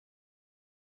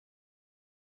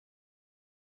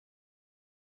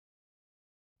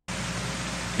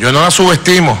Yo no la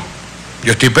subestimo,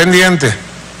 yo estoy pendiente,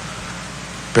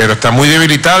 pero está muy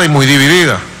debilitada y muy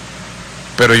dividida.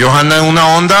 Pero ellos andan en una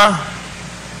onda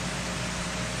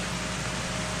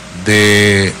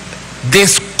de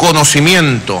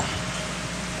desconocimiento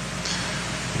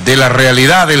de la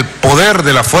realidad, del poder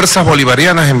de las fuerzas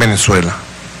bolivarianas en Venezuela.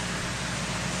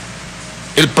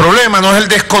 El problema no es el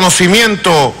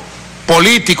desconocimiento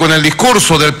político en el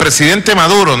discurso del presidente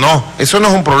Maduro, no, eso no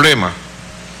es un problema.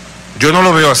 Yo no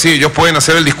lo veo así, ellos pueden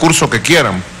hacer el discurso que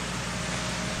quieran.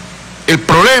 El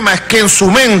problema es que en su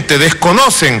mente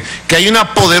desconocen que hay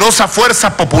una poderosa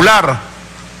fuerza popular,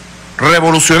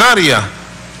 revolucionaria,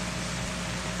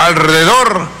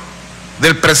 alrededor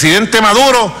del presidente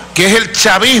Maduro, que es el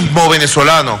chavismo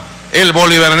venezolano, el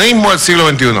bolivarianismo del siglo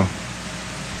XXI,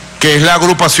 que es la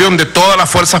agrupación de todas las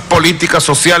fuerzas políticas,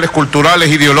 sociales, culturales,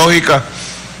 ideológicas,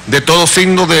 de todo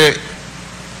signo de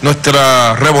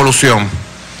nuestra revolución.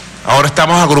 Ahora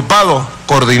estamos agrupados,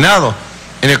 coordinados,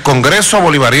 en el Congreso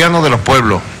Bolivariano de los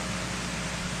Pueblos.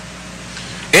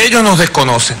 Ellos nos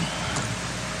desconocen.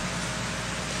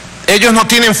 Ellos no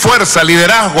tienen fuerza,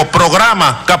 liderazgo,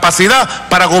 programa, capacidad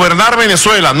para gobernar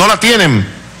Venezuela. No la tienen.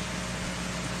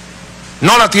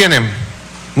 No la tienen.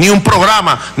 Ni un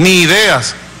programa, ni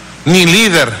ideas, ni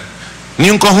líder, ni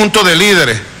un conjunto de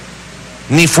líderes,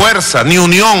 ni fuerza, ni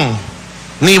unión,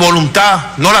 ni voluntad.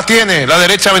 No la tiene la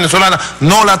derecha venezolana.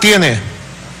 No la tiene.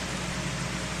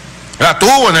 La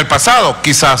tuvo en el pasado,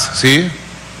 quizás, ¿sí?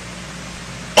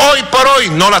 Hoy por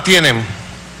hoy no la tienen.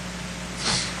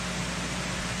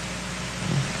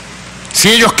 Si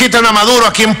ellos quitan a Maduro,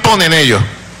 ¿a quién ponen ellos?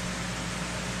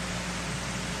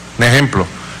 Un ejemplo.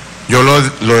 Yo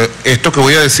esto que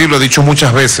voy a decir lo he dicho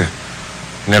muchas veces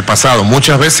en el pasado,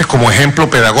 muchas veces como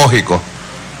ejemplo pedagógico.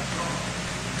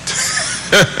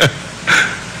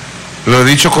 Lo he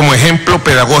dicho como ejemplo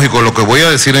pedagógico, lo que voy a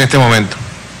decir en este momento.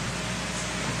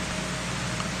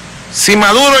 Si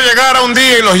Maduro llegara un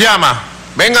día y los llama,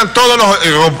 vengan todos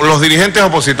los dirigentes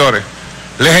opositores,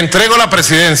 les entrego la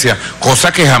presidencia,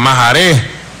 cosa que jamás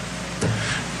haré,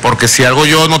 porque si algo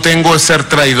yo no tengo es ser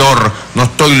traidor, no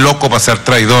estoy loco para ser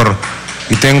traidor,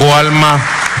 y tengo alma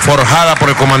forjada por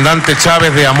el comandante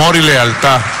Chávez de amor y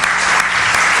lealtad.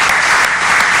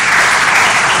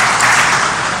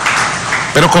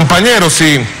 Pero compañeros,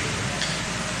 si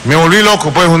me volví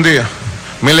loco pues un día,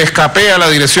 me le escapé a la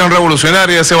dirección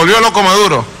revolucionaria, se volvió loco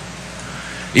Maduro,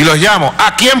 y los llamo,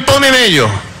 ¿a quién ponen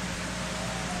ellos?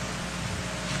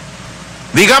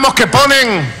 Digamos que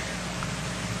ponen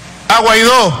a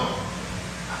Guaidó.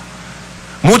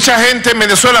 Mucha gente en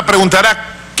Venezuela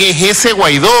preguntará, ¿qué es ese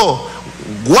Guaidó?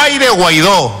 ¿Guaire o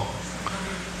Guaidó?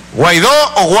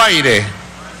 ¿Guaidó o Guaire?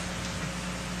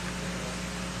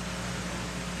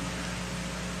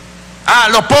 Ah,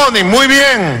 lo ponen, muy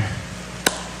bien.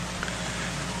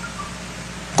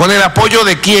 ¿Con el apoyo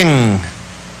de quién?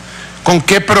 ¿Con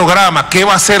qué programa? ¿Qué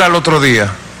va a hacer al otro día?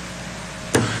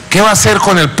 ¿Qué va a hacer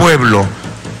con el pueblo?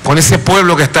 Con ese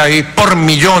pueblo que está ahí por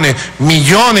millones,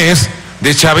 millones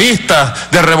de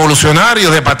chavistas, de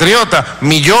revolucionarios, de patriotas,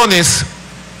 millones.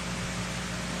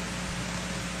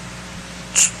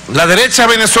 La derecha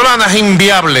venezolana es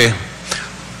inviable,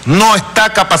 no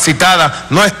está capacitada,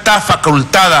 no está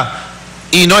facultada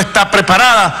y no está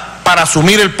preparada para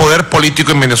asumir el poder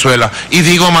político en Venezuela. Y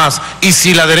digo más, y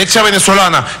si la derecha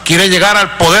venezolana quiere llegar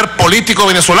al poder político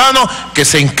venezolano, que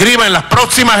se inscriba en las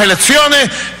próximas elecciones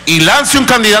y lance un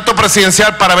candidato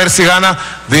presidencial para ver si gana.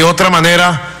 De otra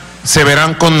manera, se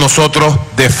verán con nosotros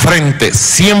de frente,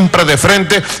 siempre de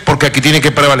frente, porque aquí tiene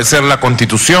que prevalecer la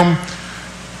Constitución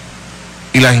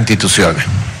y las instituciones.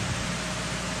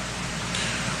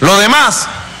 Lo demás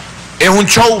es un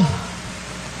show.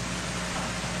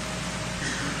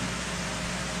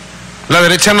 La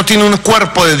derecha no tiene un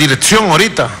cuerpo de dirección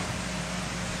ahorita,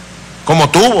 como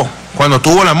tuvo, cuando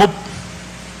tuvo la MUP.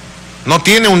 No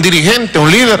tiene un dirigente, un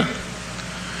líder.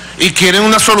 Y quieren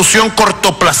una solución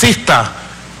cortoplacista.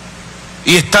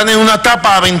 Y están en una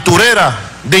etapa aventurera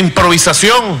de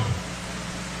improvisación.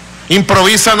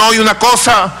 Improvisan hoy una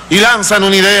cosa y lanzan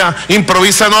una idea.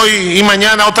 Improvisan hoy y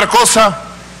mañana otra cosa.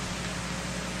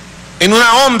 En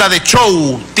una onda de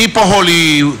show tipo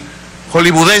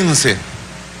hollywoodense.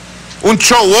 Un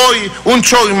show hoy, un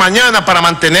show y mañana para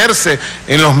mantenerse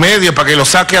en los medios, para que lo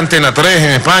saque Antena 3 en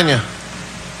España,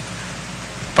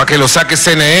 para que lo saque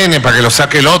CNN, para que lo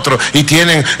saque el otro, y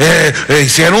tienen,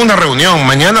 hicieron una reunión,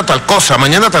 mañana tal cosa,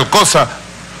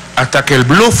 hasta que el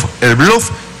bluff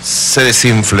se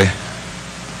desinfle.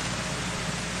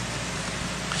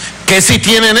 ¿Qué si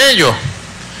tienen ellos?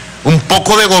 Un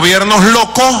poco de gobiernos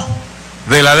locos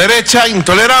de la derecha,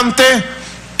 intolerante,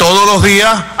 todos los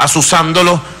días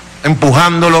azuzándolo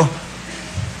empujándolos,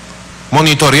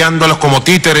 monitoreándolos como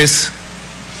títeres.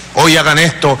 Hoy hagan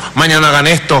esto, mañana hagan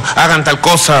esto, hagan tal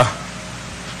cosa,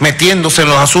 metiéndose en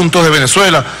los asuntos de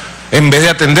Venezuela, en vez de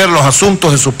atender los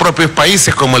asuntos de sus propios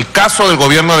países, como el caso del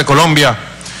gobierno de Colombia,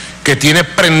 que tiene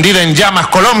prendida en llamas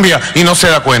Colombia y no se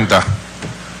da cuenta.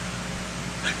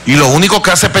 Y lo único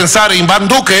que hace pensar en Iván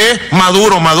Duque es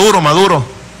Maduro, Maduro,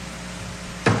 Maduro.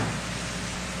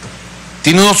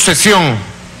 Tiene una obsesión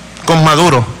con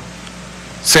Maduro.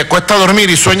 Se acuesta a dormir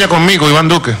y sueña conmigo, Iván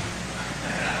Duque.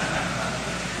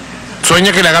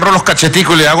 Sueña que le agarro los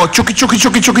cacheticos y le hago chuki, chuki,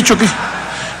 chuki, chuki, chuki.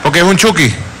 Porque es un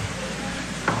chuki.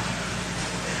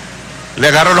 Le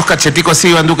agarro los cacheticos así,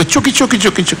 Iván Duque, chuki, chuki,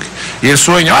 chuki, chuki. Y él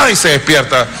sueña, ¡ay! Se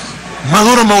despierta.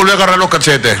 Maduro me volvió a agarrar los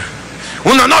cachetes.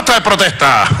 Una nota de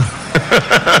protesta.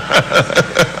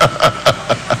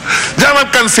 Llama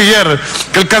al canciller,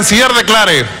 que el canciller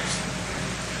declare: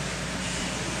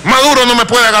 Maduro no me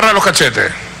puede agarrar los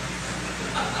cachetes.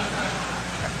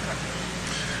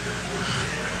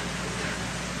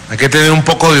 Hay que tener un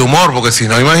poco de humor, porque si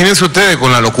no, imagínense ustedes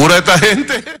con la locura de esta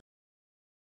gente.